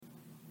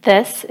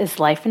This is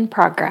Life in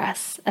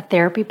Progress, a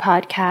therapy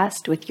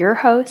podcast with your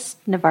host,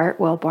 Navart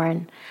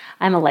Wilborn.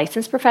 I'm a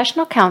licensed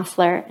professional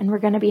counselor, and we're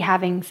going to be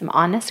having some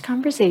honest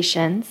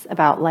conversations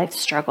about life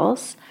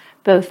struggles,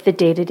 both the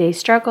day-to-day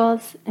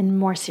struggles and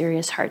more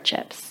serious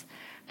hardships.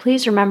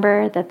 Please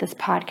remember that this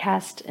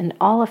podcast and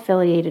all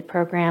affiliated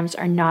programs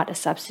are not a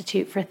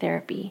substitute for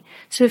therapy.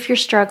 So if you're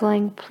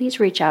struggling,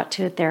 please reach out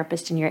to a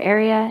therapist in your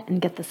area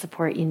and get the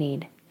support you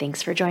need.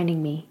 Thanks for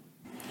joining me.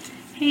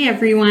 Hey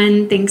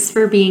everyone, thanks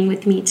for being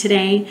with me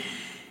today.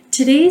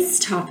 Today's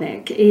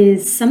topic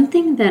is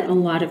something that a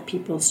lot of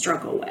people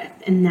struggle with,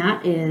 and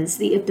that is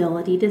the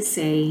ability to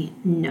say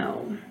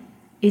no.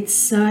 It's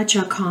such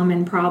a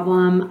common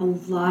problem. A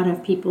lot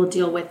of people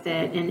deal with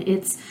it, and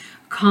it's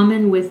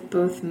common with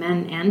both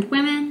men and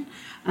women.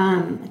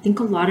 I think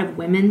a lot of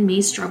women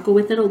may struggle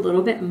with it a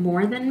little bit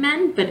more than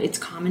men, but it's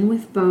common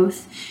with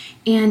both.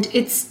 And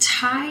it's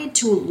tied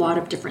to a lot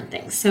of different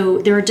things. So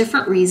there are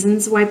different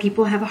reasons why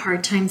people have a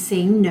hard time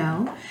saying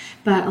no,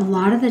 but a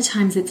lot of the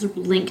times it's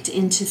linked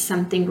into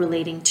something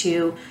relating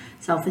to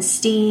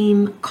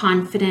self-esteem,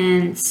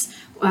 confidence,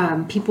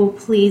 people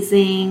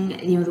pleasing,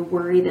 the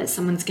worry that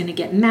someone's going to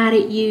get mad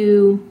at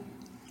you,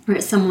 or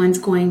someone's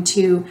going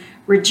to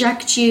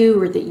reject you,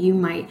 or that you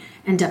might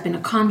end up in a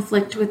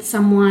conflict with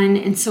someone.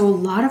 And so a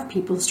lot of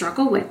people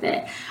struggle with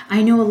it.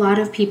 I know a lot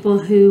of people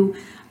who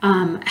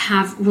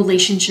have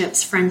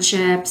relationships,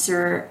 friendships,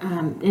 or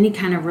any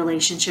kind of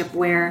relationship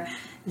where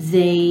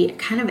they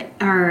kind of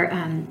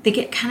are, they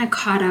get kind of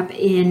caught up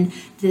in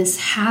this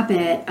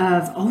habit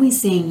of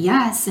always saying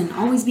yes and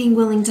always being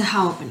willing to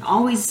help and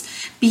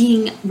always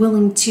being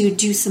willing to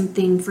do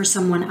something for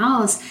someone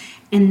else.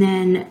 And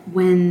then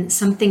when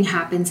something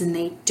happens and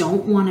they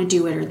don't want to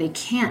do it, or they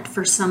can't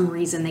for some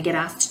reason, they get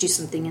asked to do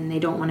something and they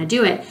don't want to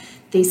do it,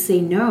 they say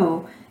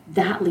no.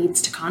 That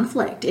leads to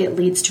conflict. It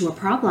leads to a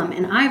problem.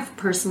 And I've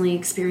personally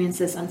experienced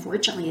this.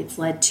 Unfortunately, it's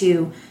led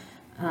to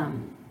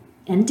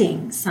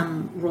ending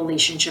some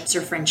relationships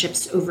or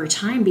friendships over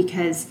time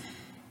because,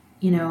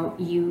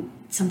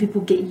 some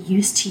people get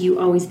used to you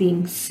always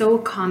being so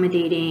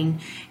accommodating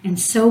and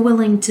so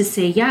willing to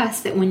say yes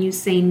that when you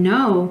say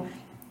no,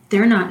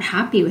 they're not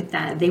happy with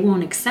that. They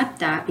won't accept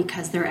that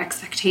because their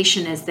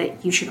expectation is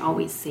that you should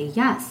always say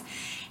yes.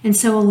 And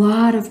so a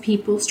lot of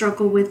people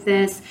struggle with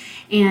this.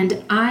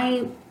 And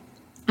I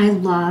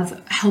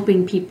love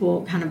helping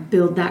people kind of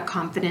build that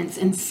confidence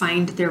and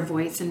find their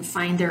voice and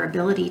find their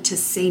ability to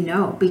say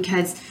no,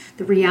 because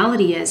the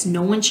reality is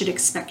no one should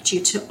expect you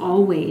to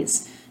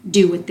always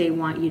do what they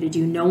want you to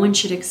do. No one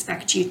should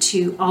expect you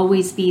to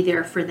always be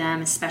there for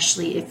them,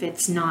 especially if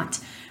it's not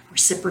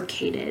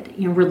reciprocated.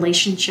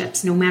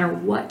 Relationships, no matter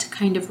what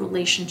kind of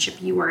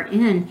relationship you are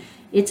in,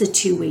 it's a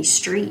two-way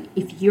street.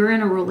 If you're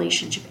in a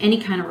relationship,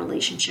 any kind of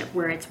relationship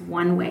where it's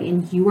one way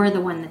and you are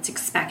the one that's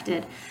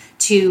expected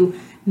to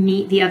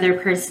meet the other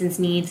person's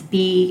needs,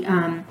 be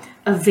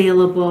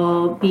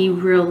available, be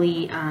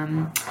really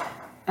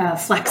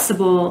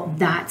flexible,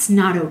 that's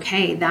not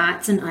okay.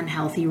 That's an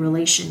unhealthy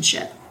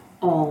relationship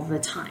all the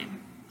time,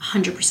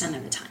 100%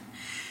 of the time.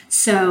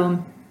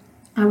 So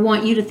I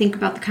want you to think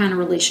about the kind of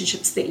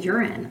relationships that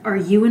you're in. Are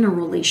you in a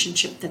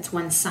relationship that's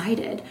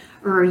one-sided?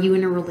 Or are you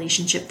in a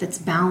relationship that's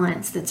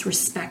balanced, that's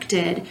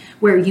respected,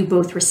 where you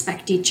both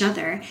respect each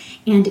other?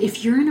 And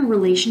if you're in a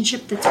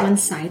relationship that's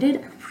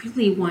one-sided, I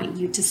really want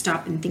you to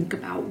stop and think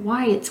about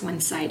why it's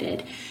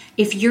one-sided.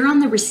 If you're on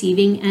the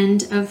receiving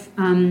end of,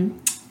 or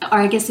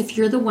I guess if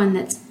you're the one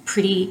that's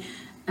pretty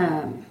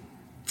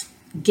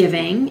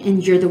giving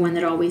and you're the one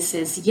that always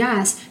says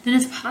yes, then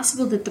it's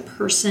possible that the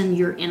person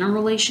you're in a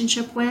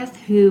relationship with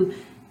who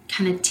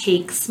kind of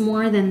takes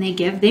more than they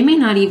give, they may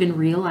not even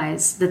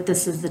realize that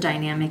this is the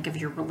dynamic of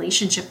your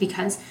relationship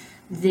because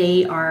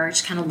they are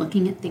just kind of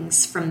looking at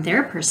things from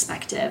their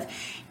perspective.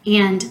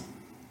 And,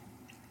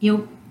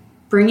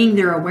 bringing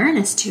their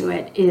awareness to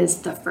it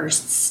is the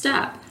first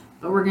step.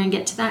 But we're going to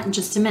get to that in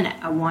just a minute.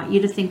 I want you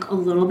to think a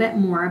little bit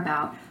more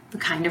about the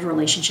kind of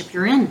relationship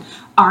you're in.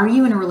 Are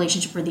you in a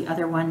relationship where the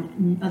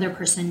other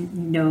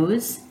person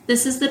knows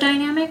this is the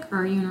dynamic, or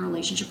are you in a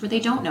relationship where they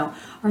don't know?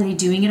 Are they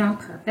doing it on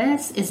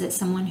purpose? Is it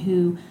someone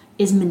who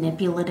is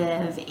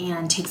manipulative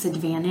and takes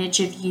advantage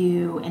of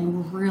you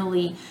and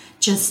really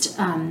just,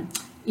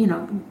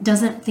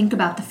 doesn't think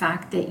about the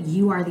fact that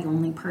you are the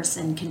only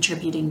person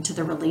contributing to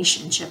the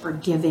relationship or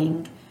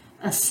giving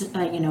a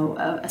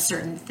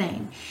certain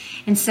thing?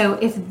 And so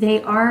if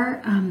they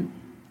are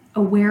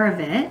aware of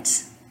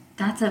it,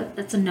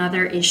 that's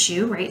another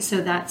issue, right?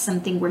 So that's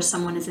something where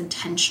someone is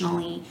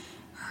intentionally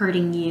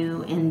hurting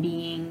you and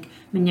being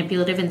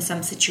manipulative. In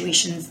some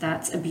situations,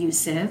 that's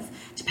abusive,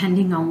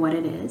 depending on what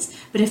it is.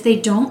 But if they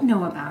don't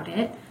know about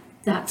it,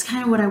 that's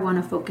kind of what I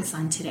want to focus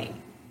on today.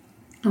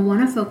 I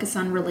want to focus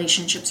on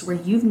relationships where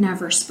you've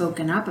never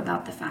spoken up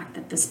about the fact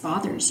that this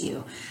bothers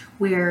you,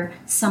 where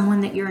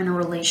someone that you're in a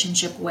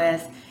relationship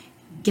with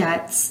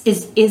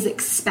is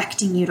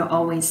expecting you to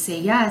always say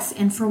yes,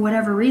 and for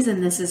whatever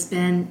reason this has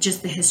been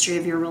just the history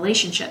of your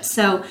relationship.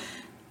 So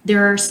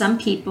there are some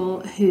people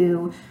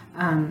who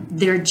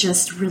They're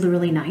just really,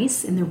 really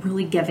nice and they're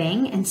really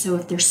giving. And so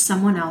if there's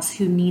someone else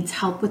who needs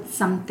help with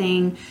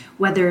something,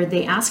 whether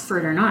they ask for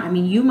it or not, I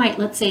mean, you might,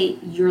 let's say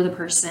you're the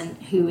person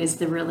who is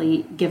the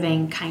really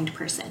giving, kind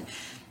person.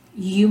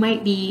 You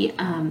might be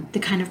the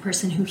kind of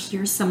person who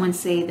hears someone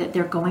say that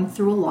they're going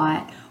through a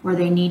lot or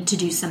they need to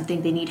do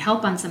something, they need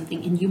help on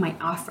something, and you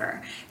might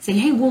offer. Say,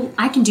 hey, well,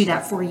 I can do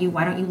that for you.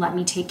 Why don't you let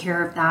me take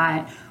care of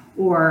that?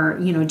 Or,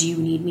 do you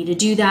need me to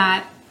do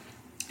that?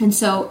 And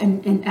so,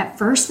 and at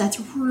first that's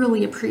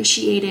really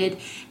appreciated,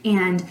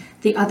 and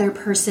the other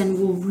person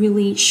will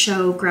really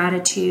show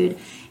gratitude.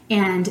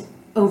 And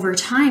over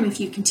time, if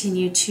you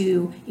continue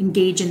to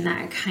engage in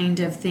that kind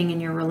of thing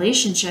in your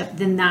relationship,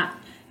 then that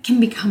can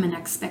become an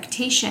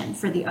expectation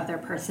for the other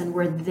person,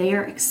 where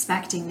they're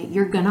expecting that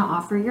you're going to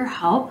offer your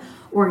help,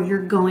 or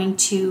you're going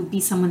to be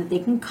someone that they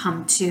can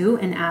come to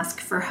and ask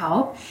for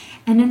help.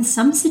 And in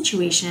some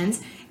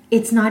situations,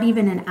 it's not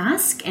even an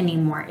ask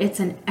anymore. It's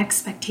an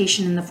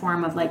expectation in the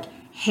form of like,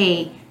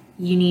 hey,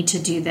 you need to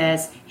do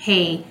this.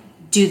 Hey,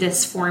 do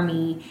this for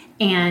me.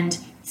 And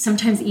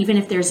sometimes even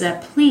if there's a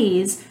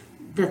please,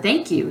 the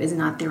thank you is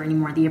not there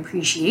anymore. The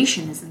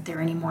appreciation isn't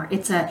there anymore.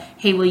 It's a,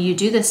 hey, will you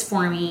do this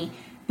for me?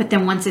 But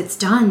then once it's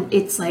done,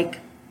 it's like,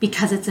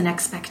 because it's an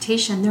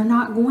expectation, they're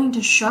not going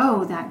to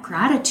show that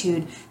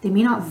gratitude. They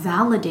may not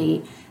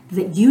validate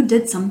that you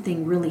did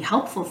something really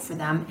helpful for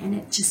them, and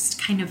it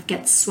just kind of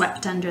gets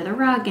swept under the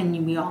rug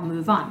and we all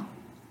move on.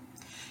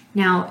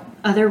 Now,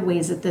 other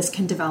ways that this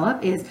can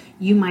develop is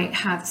you might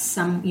have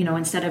some,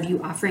 instead of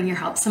you offering your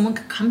help, someone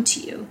could come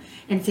to you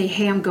and say,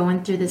 hey, I'm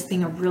going through this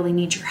thing. I really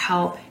need your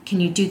help. Can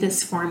you do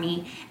this for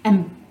me?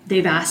 And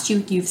they've asked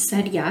you, you've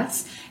said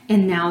yes.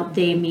 And now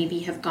they maybe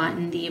have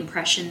gotten the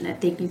impression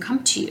that they can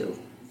come to you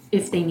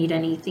if they need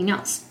anything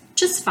else.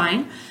 Just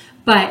fine.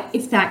 But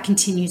if that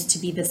continues to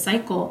be the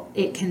cycle,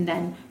 it can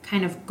then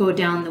kind of go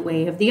down the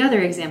way of the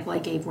other example I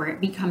gave, where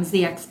it becomes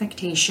the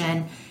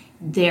expectation.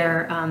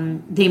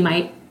 They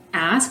might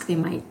ask, they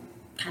might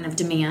kind of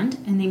demand,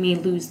 and they may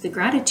lose the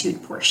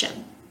gratitude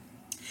portion.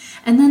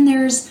 And then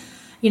there's,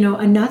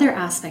 another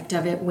aspect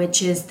of it,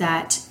 which is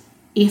that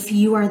if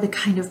you are the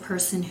kind of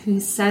person who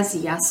says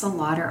yes a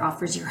lot or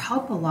offers your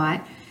help a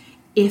lot,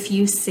 if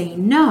you say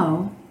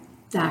no,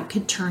 that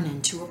could turn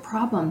into a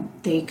problem.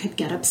 They could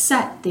get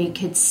upset. They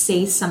could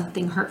say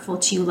something hurtful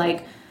to you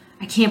like,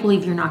 I can't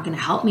believe you're not going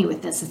to help me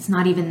with this. It's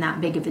not even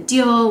that big of a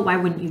deal. Why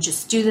wouldn't you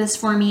just do this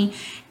for me?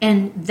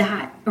 And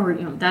that, or,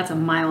 that's a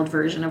mild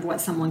version of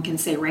what someone can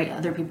say, right?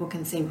 Other people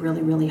can say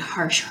really, really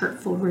harsh,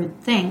 hurtful,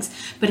 rude things.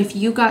 But if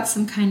you got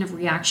some kind of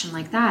reaction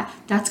like that,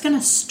 that's going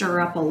to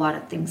stir up a lot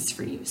of things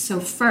for you. So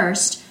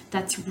first,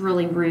 that's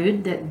really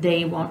rude that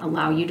they won't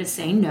allow you to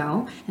say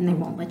no, and they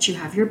won't let you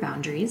have your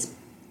boundaries.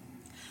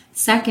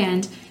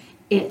 Second,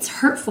 it's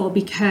hurtful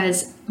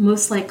because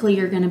most likely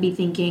you're going to be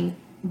thinking,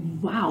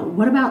 wow,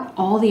 what about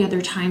all the other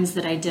times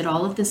that I did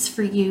all of this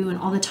for you and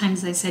all the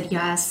times I said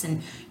yes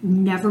and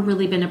never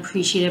really been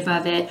appreciative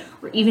of it?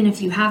 Or even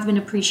if you have been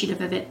appreciative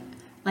of it,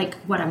 like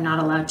what, I'm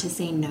not allowed to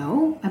say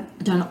no? I've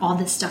done all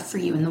this stuff for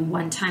you, and the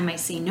one time I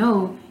say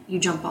no, you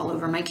jump all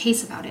over my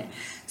case about it.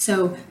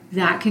 So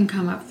that can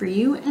come up for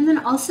you. And then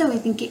also I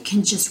think it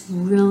can just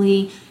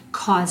really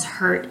cause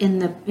hurt in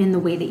the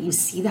way that you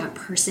see that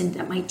person.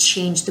 That might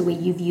change the way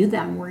you view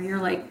them, where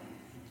you're like,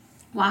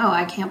 wow,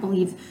 I can't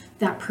believe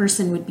that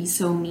person would be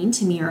so mean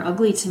to me or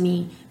ugly to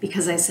me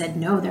because I said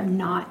no. They're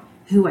not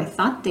who I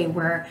thought they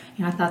were.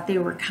 I thought they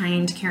were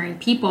kind, caring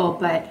people,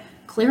 but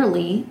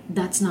clearly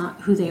that's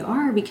not who they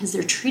are because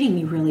they're treating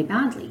me really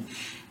badly.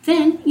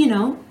 Then,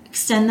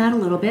 extend that a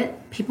little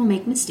bit. People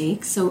make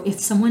mistakes. So if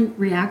someone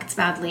reacts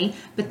badly,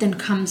 but then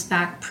comes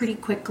back pretty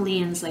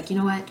quickly and is like, you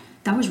know what,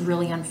 that was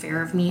really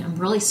unfair of me. I'm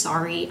really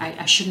sorry.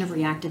 I shouldn't have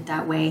reacted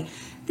that way.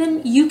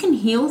 Then you can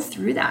heal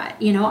through that.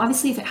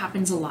 Obviously, if it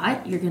happens a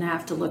lot, you're going to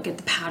have to look at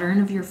the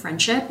pattern of your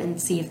friendship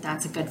and see if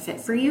that's a good fit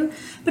for you.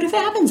 But if it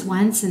happens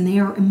once and they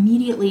are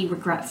immediately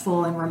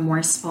regretful and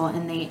remorseful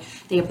and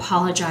they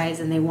apologize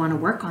and they want to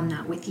work on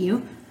that with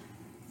you,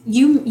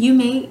 you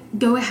may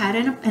go ahead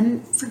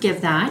and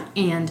forgive that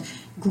and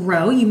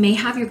grow. You may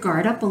have your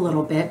guard up a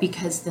little bit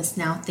because this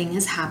now thing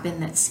has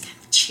happened that's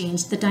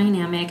changed the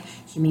dynamic.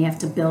 You may have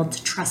to build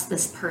to trust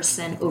this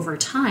person over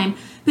time,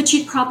 but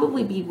you'd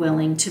probably be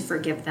willing to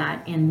forgive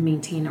that and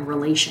maintain a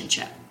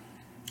relationship.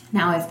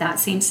 Now, if that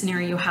same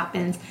scenario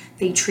happens,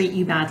 they treat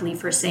you badly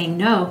for saying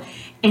no,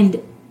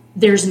 and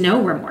there's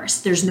no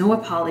remorse, there's no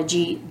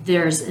apology,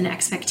 there's an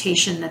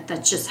expectation that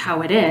that's just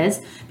how it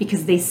is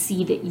because they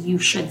see that you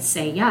should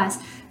say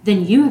yes,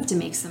 then you have to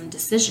make some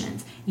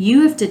decisions.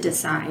 You have to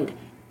decide,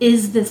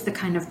 is this the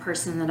kind of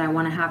person that I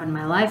want to have in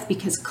my life?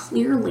 Because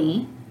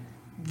clearly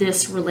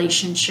this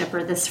relationship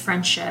or this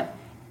friendship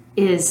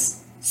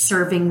is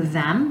serving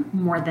them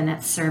more than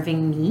it's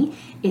serving me.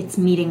 It's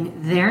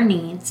meeting their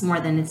needs more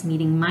than it's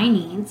meeting my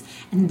needs.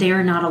 And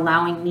they're not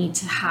allowing me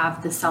to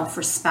have the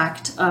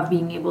self-respect of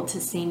being able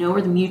to say no,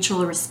 or the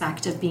mutual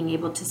respect of being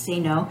able to say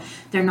no.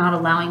 They're not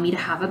allowing me to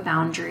have a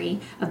boundary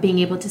of being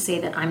able to say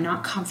that I'm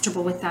not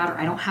comfortable with that, or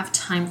I don't have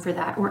time for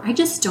that, or I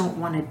just don't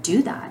want to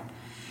do that.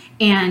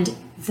 And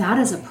that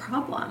is a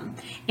problem.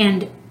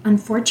 And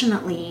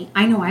unfortunately,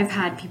 I know I've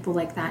had people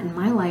like that in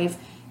my life.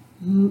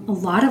 A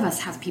lot of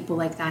us have people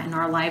like that in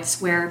our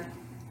lives where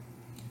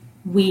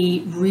we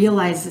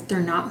realize that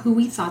they're not who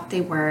we thought they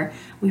were.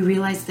 We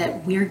realize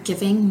that we're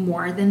giving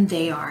more than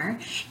they are,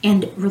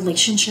 and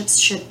relationships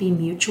should be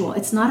mutual.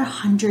 It's not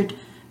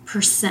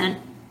 100%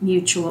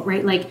 mutual,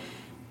 right? Like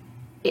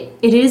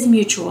it is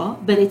mutual,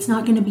 but it's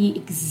not going to be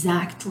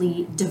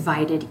exactly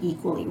divided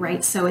equally,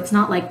 right? So it's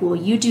not like, well,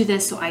 you do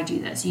this, so I do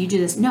this. You do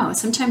this. No,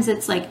 sometimes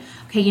it's like,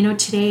 okay,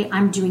 today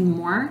I'm doing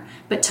more,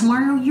 but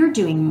tomorrow you're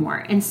doing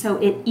more. And so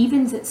it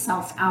evens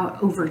itself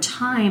out over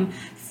time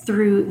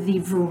through the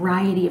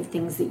variety of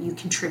things that you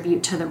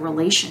contribute to the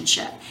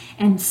relationship.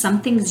 And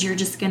some things you're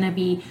just going to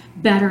be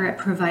better at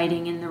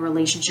providing in the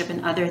relationship,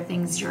 and other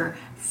things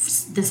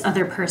this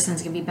other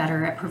person's going to be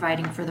better at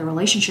providing for the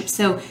relationship.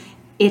 So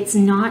it's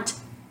not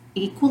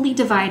equally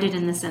divided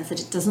in the sense that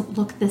it doesn't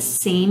look the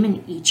same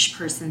in each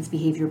person's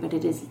behavior, but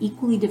it is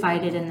equally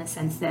divided in the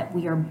sense that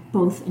we are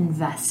both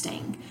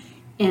investing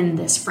in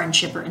this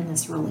friendship or in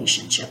this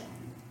relationship.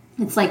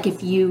 It's like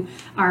if you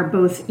are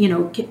both,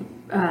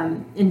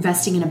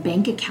 investing in a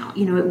bank account,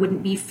 it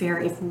wouldn't be fair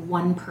if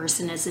one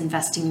person is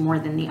investing more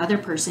than the other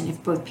person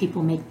if both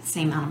people make the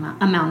same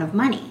amount of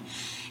money.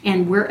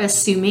 And we're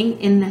assuming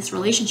in this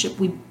relationship,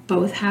 we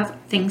both have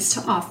things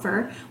to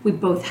offer. We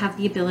both have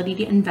the ability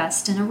to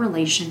invest in a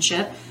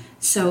relationship.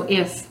 So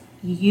if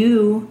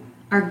you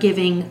are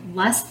giving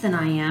less than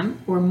I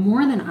am or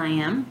more than I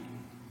am,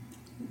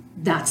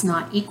 that's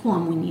not equal,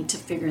 and we need to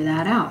figure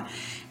that out.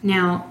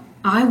 Now,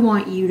 I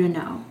want you to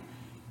know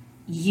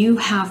you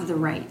have the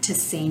right to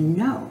say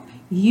no.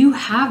 You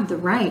have the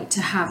right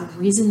to have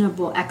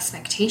reasonable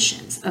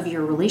expectations of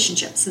your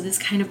relationship. So this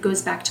kind of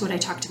goes back to what I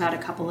talked about a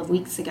couple of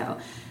weeks ago.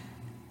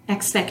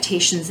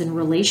 Expectations in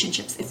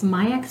relationships. If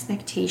my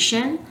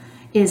expectation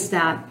is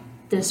that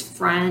this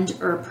friend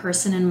or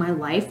person in my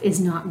life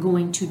is not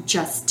going to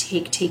just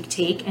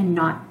take and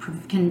not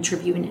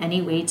contribute in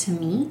any way to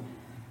me,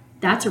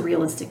 that's a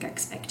realistic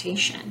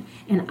expectation.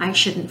 And I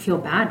shouldn't feel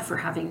bad for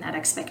having that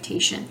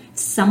expectation. If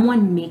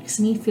someone makes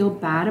me feel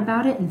bad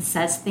about it and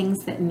says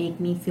things that make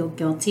me feel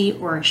guilty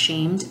or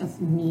ashamed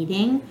of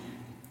needing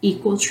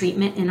equal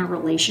treatment in a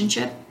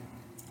relationship,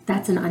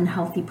 that's an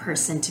unhealthy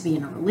person to be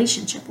in a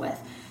relationship with.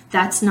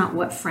 That's not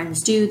what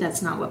friends do.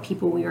 That's not what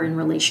people we are in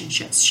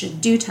relationships should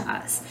do to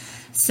us.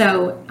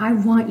 So I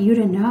want you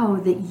to know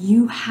that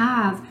you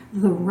have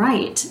the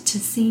right to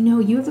say no.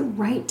 You have the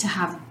right to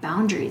have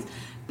boundaries.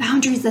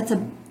 Boundaries, that's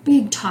a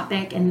big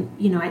topic. And,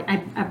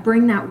 I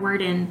bring that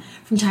word in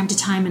from time to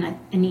time, and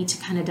I need to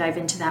kind of dive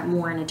into that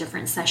more in a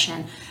different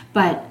session.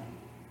 But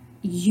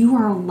you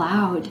are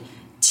allowed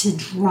to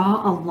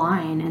draw a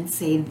line and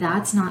say,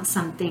 that's not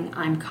something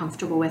I'm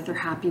comfortable with or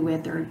happy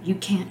with, or you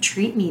can't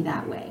treat me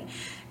that way.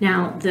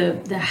 Now,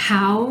 the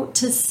how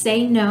to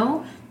say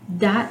no,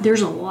 that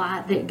there's a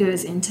lot that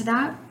goes into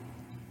that.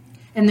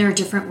 And there are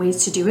different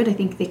ways to do it. I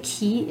think the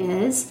key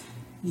is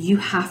you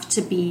have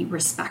to be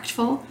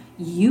respectful.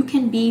 You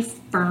can be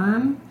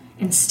firm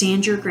and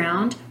stand your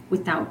ground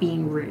without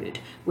being rude,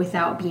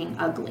 without being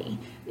ugly.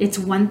 It's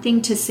one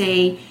thing to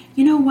say,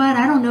 you know what,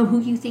 I don't know who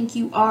you think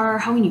you are.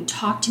 How can you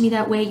talk to me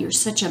that way? You're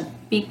such a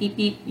beep, beep,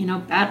 beep,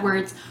 bad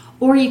words.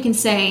 Or you can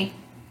say,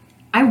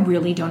 I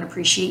really don't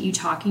appreciate you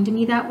talking to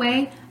me that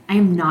way. I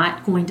am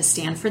not going to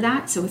stand for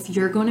that. So if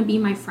you're going to be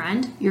my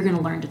friend, you're going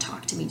to learn to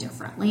talk to me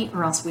differently,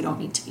 or else we don't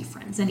need to be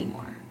friends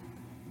anymore.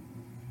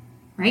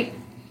 Right?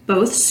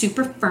 Both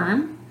super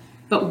firm,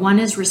 but one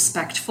is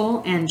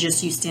respectful and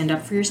just you stand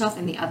up for yourself,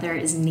 and the other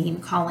is name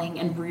calling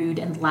and rude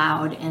and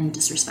loud and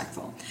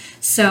disrespectful.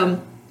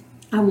 So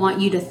I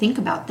want you to think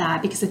about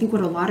that, because I think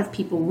what a lot of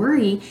people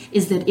worry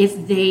is that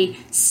if they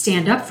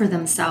stand up for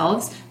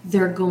themselves,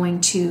 they're going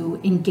to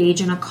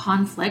engage in a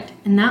conflict,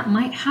 and that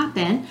might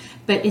happen,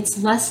 but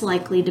it's less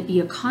likely to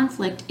be a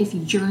conflict if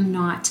you're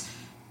not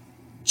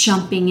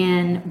jumping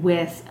in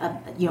with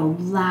a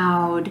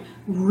loud,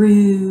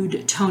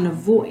 rude tone of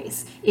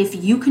voice.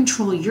 If you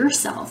control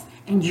yourself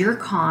and you're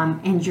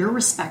calm and you're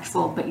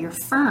respectful, but you're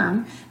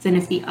firm, then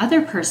if the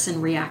other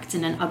person reacts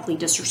in an ugly,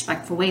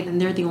 disrespectful way, then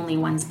they're the only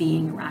ones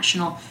being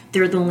irrational.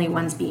 They're the only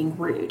ones being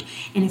rude.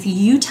 And if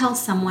you tell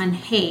someone,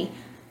 hey,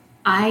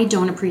 I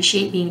don't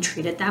appreciate being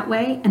treated that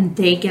way, and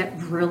they get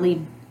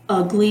really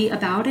ugly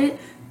about it,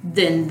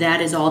 then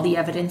that is all the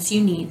evidence you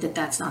need that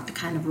that's not the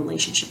kind of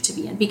relationship to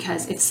be in.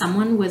 Because if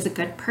someone was a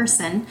good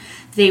person,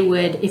 they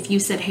would, if you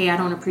said, hey, I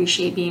don't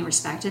appreciate being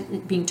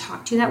respected, being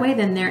talked to that way,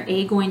 then they're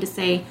going to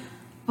say,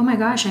 oh my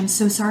gosh, I'm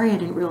so sorry, I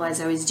didn't realize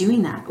I was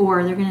doing that.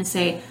 Or they're going to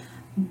say,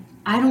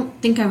 I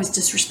don't think I was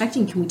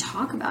disrespecting. Can we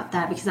talk about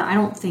that? Because I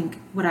don't think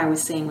what I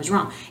was saying was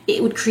wrong.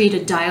 It would create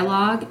a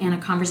dialogue and a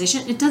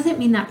conversation. It doesn't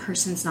mean that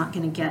person's not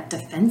going to get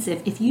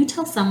defensive. If you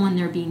tell someone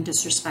they're being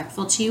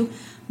disrespectful to you,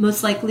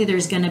 most likely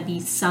there's going to be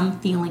some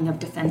feeling of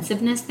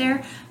defensiveness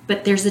there.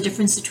 But there's a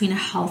difference between a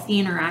healthy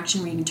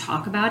interaction where you can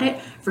talk about it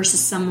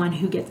versus someone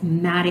who gets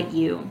mad at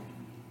you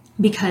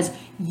because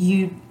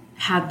you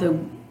had the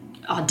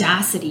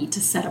audacity to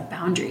set a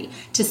boundary,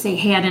 to say,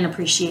 hey, I didn't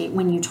appreciate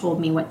when you told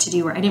me what to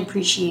do, or I didn't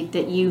appreciate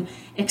that you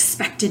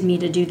expected me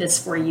to do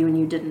this for you and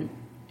you didn't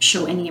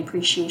show any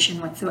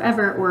appreciation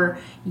whatsoever, or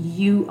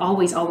you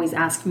always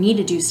ask me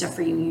to do stuff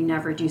for you, you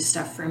never do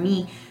stuff for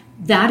me.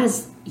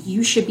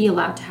 You should be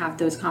allowed to have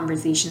those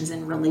conversations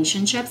in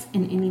relationships,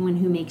 and anyone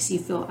who makes you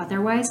feel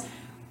otherwise,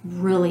 I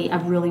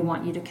really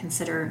want you to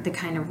consider the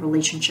kind of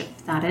relationship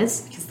that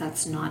is, because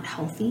that's not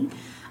healthy.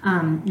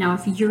 Now,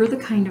 if you're the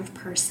kind of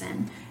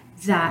person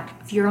that,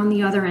 if you're on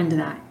the other end of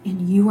that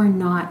and you are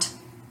not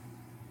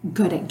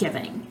good at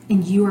giving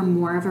and you are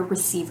more of a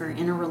receiver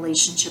in a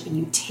relationship, and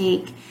you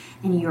take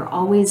and you're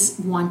always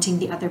wanting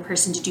the other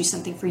person to do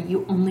something for you,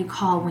 you only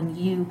call when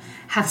you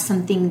have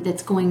something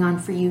that's going on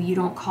for you, you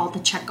don't call to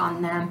check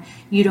on them,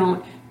 you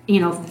don't,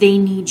 if they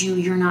need you,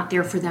 you're not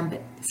there for them,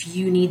 but if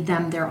you need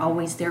them, they're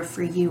always there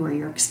for you, or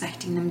you're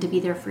expecting them to be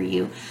there for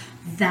you.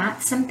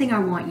 That's something I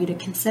want you to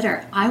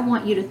consider. I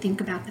want you to think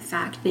about the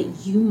fact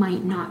that you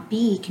might not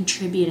be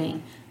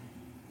contributing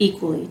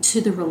equally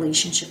to the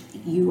relationship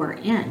that you are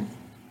in.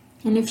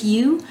 And if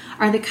you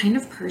are the kind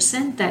of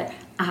person that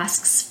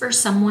asks for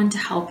someone to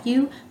help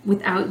you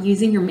without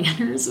using your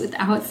manners,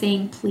 without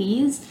saying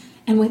please,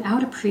 and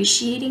without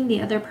appreciating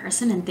the other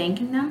person and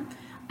thanking them,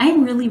 I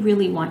really,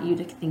 really want you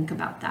to think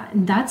about that.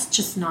 And that's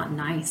just not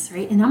nice,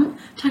 right? And I'm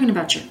talking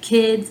about your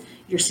kids,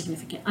 your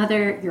significant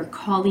other, your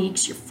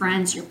colleagues, your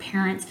friends, your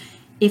parents.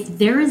 If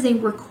there is a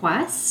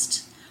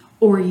request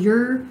or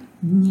you're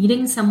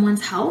needing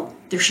someone's help,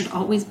 there should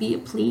always be a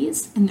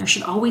please, and there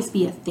should always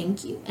be a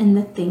thank you. And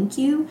the thank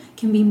you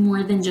can be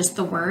more than just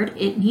the word.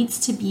 It needs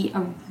to be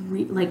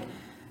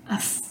a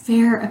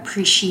fair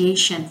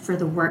appreciation for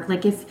the work.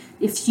 Like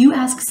if you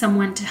ask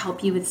someone to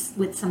help you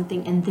with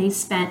something and they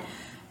spent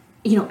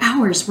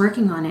hours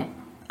working on it,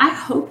 I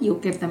hope you'll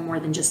give them more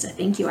than just a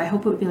thank you. I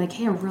hope it would be like,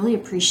 hey, I really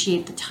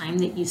appreciate the time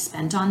that you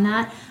spent on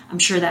that. I'm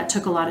sure that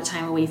took a lot of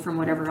time away from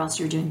whatever else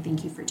you're doing.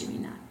 Thank you for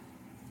doing that.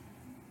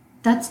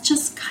 That's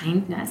just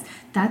kindness.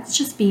 That's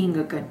just being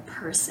a good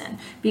person.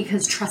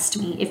 Because trust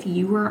me, if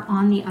you were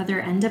on the other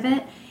end of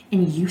it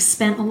and you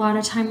spent a lot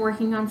of time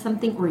working on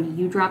something, or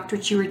you dropped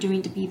what you were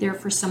doing to be there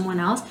for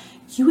someone else,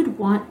 you would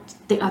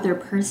want the other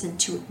person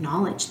to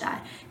acknowledge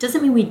that. It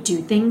doesn't mean we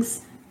do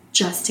things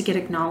just to get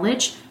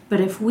acknowledged,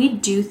 but if we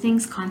do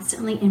things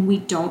constantly and we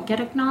don't get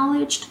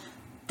acknowledged,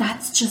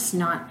 that's just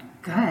not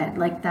good.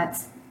 Like,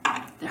 that's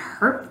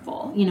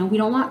hurtful. We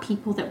don't want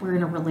people that we're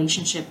in a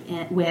relationship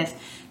with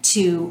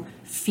to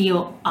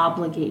feel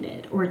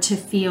obligated or to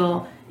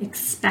feel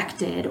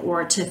expected,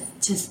 or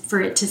for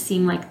it to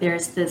seem like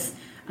there's this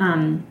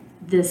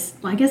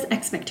I guess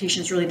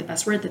expectation is really the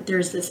best word, that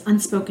there's this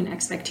unspoken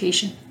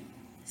expectation,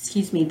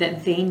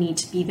 that they need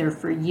to be there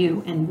for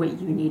you, and what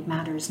you need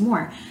matters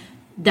more.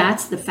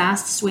 That's the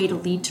fastest way to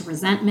lead to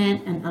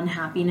resentment and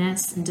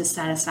unhappiness and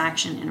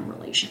dissatisfaction in a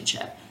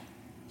relationship.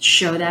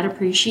 Show that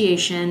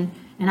appreciation.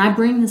 And I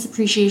bring this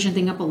appreciation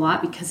thing up a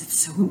lot because it's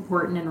so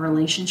important in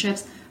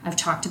relationships. I've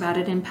talked about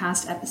it in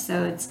past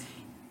episodes.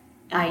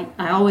 I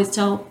always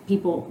tell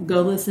people,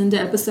 go listen to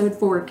episode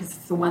 4, because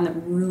it's the one that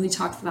really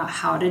talks about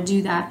how to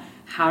do that,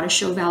 how to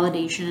show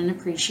validation and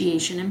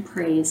appreciation and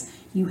praise.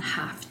 You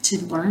have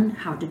to learn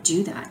how to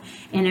do that.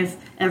 And if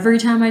every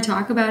time I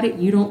talk about it,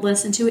 you don't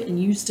listen to it,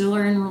 and you still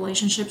are in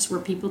relationships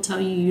where people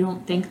tell you you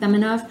don't thank them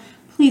enough,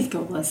 please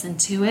go listen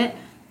to it.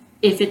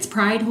 If it's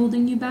pride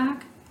holding you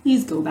back,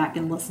 please go back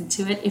and listen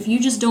to it. If you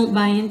just don't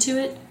buy into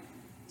it,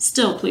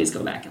 still please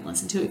go back and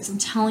listen to it, because I'm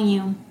telling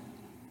you,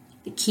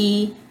 the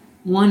key,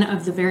 one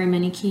of the very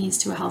many keys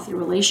to a healthy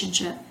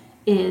relationship,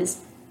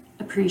 is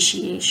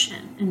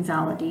appreciation and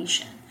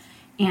validation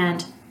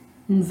and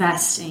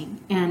investing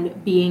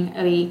and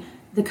being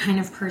the kind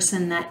of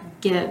person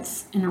that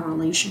gives in a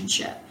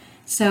relationship.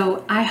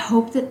 So I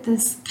hope that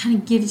this kind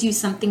of gives you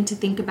something to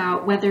think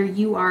about, whether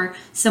you are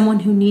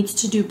someone who needs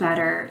to do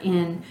better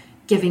in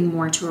giving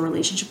more to a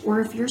relationship, or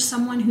if you're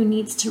someone who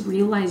needs to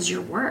realize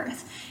your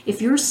worth.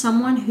 If you're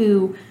someone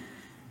who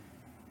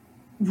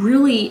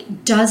really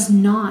does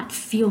not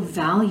feel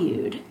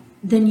valued,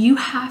 then you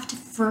have to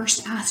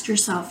first ask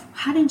yourself,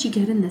 how did you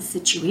get in this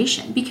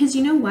situation? Because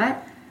you know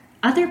what?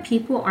 Other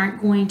people aren't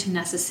going to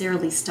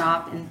necessarily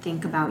stop and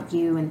think about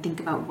you and think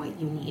about what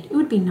you need. It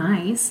would be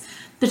nice,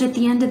 but at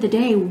the end of the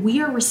day,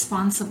 we are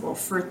responsible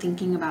for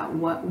thinking about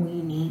what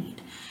we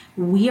need.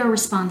 We are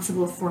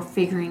responsible for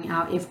figuring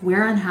out, if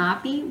we're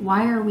unhappy,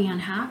 why are we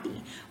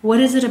unhappy?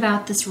 What is it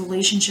about this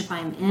relationship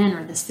I'm in,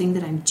 or this thing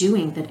that I'm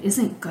doing, that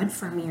isn't good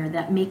for me, or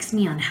that makes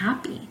me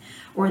unhappy,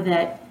 or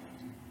that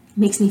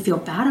makes me feel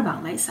bad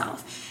about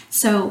myself?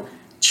 So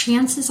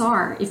chances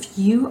are, if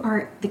you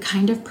are the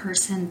kind of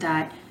person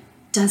that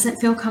doesn't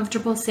feel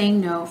comfortable saying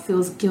no,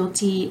 feels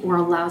guilty, or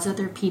allows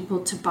other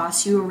people to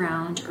boss you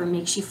around, or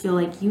makes you feel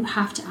like you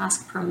have to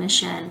ask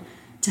permission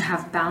to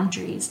have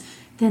boundaries,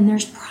 then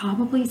there's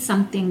probably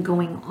something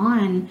going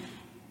on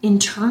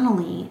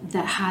internally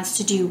that has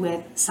to do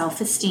with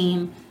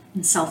self-esteem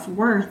and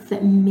self-worth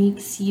that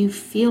makes you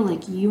feel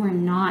like you are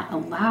not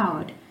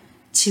allowed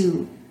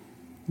to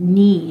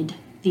need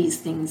these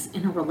things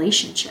in a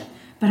relationship.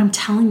 But I'm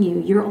telling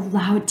you, you're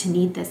allowed to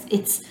need this.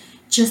 It's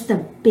just a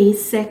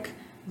basic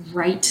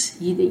right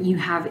that you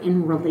have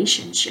in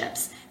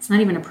relationships. It's not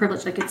even a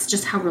privilege. Like, it's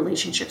just how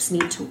relationships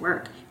need to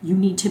work. You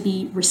need to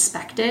be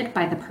respected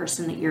by the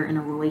person that you're in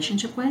a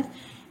relationship with,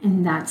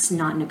 and that's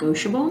not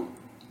negotiable.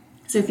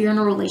 So if you're in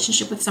a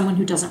relationship with someone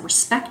who doesn't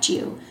respect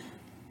you,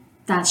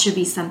 that should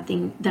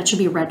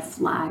be a red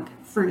flag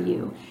for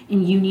you.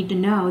 And you need to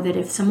know that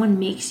if someone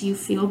makes you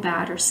feel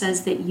bad or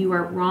says that you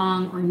are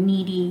wrong or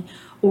needy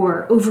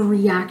or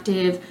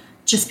overreactive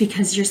just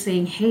because you're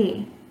saying,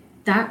 hey,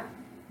 that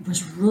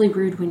was really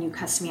rude when you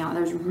cussed me out.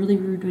 That was really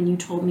rude when you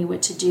told me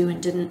what to do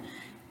and didn't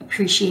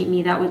appreciate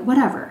me. That was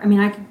whatever. I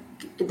mean,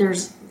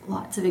 there's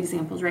lots of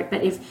examples, right?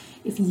 But if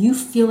you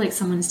feel like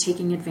someone is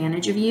taking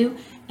advantage of you,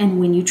 and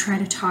when you try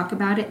to talk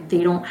about it,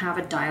 they don't have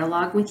a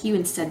dialogue with you,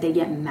 instead they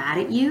get mad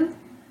at you,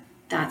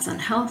 that's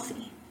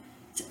unhealthy.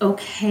 It's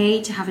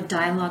okay to have a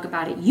dialogue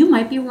about it. You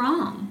might be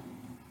wrong.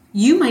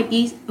 You might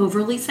be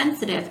overly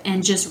sensitive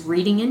and just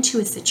reading into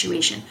a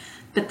situation.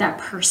 But that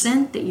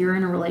person that you're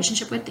in a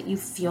relationship with, that you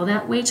feel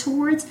that way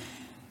towards,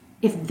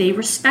 if they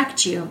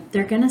respect you,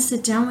 they're going to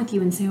sit down with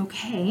you and say,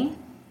 okay,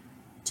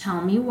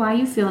 tell me why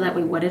you feel that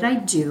way. What did I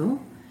do?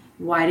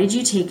 Why did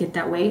you take it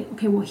that way?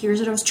 Okay, well, here's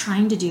what I was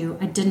trying to do.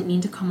 I didn't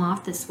mean to come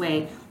off this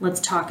way.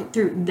 Let's talk it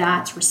through.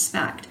 That's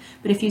respect.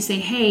 But if you say,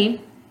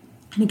 hey,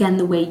 and again,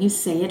 the way you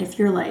say it, if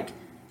you're like,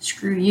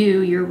 screw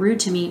you, you're rude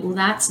to me, well,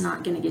 that's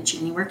not going to get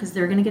you anywhere, because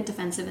they're going to get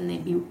defensive, and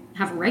they'd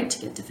have a right to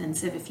get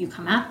defensive if you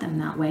come at them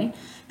that way.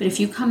 But if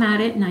you come at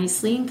it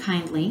nicely and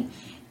kindly,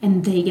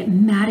 and they get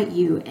mad at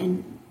you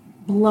and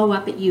blow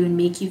up at you and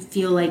make you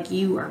feel like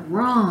you are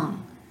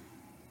wrong,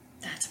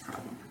 that's a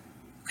problem.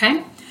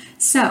 Okay?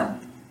 So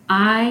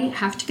I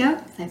have to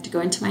go. I have to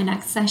go into my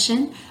next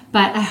session,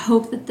 but I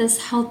hope that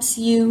this helps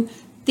you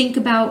think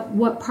about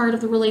what part of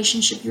the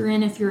relationship you're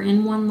in. If you're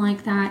in one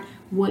like that,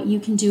 what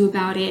you can do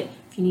about it.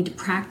 If you need to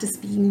practice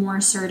being more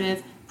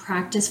assertive,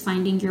 practice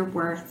finding your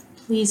worth,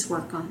 please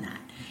work on that.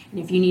 And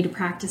if you need to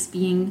practice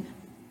being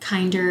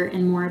kinder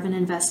and more of an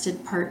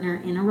invested partner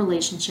in a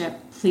relationship,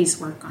 please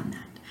work on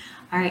that.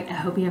 All right, I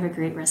hope you have a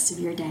great rest of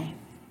your day.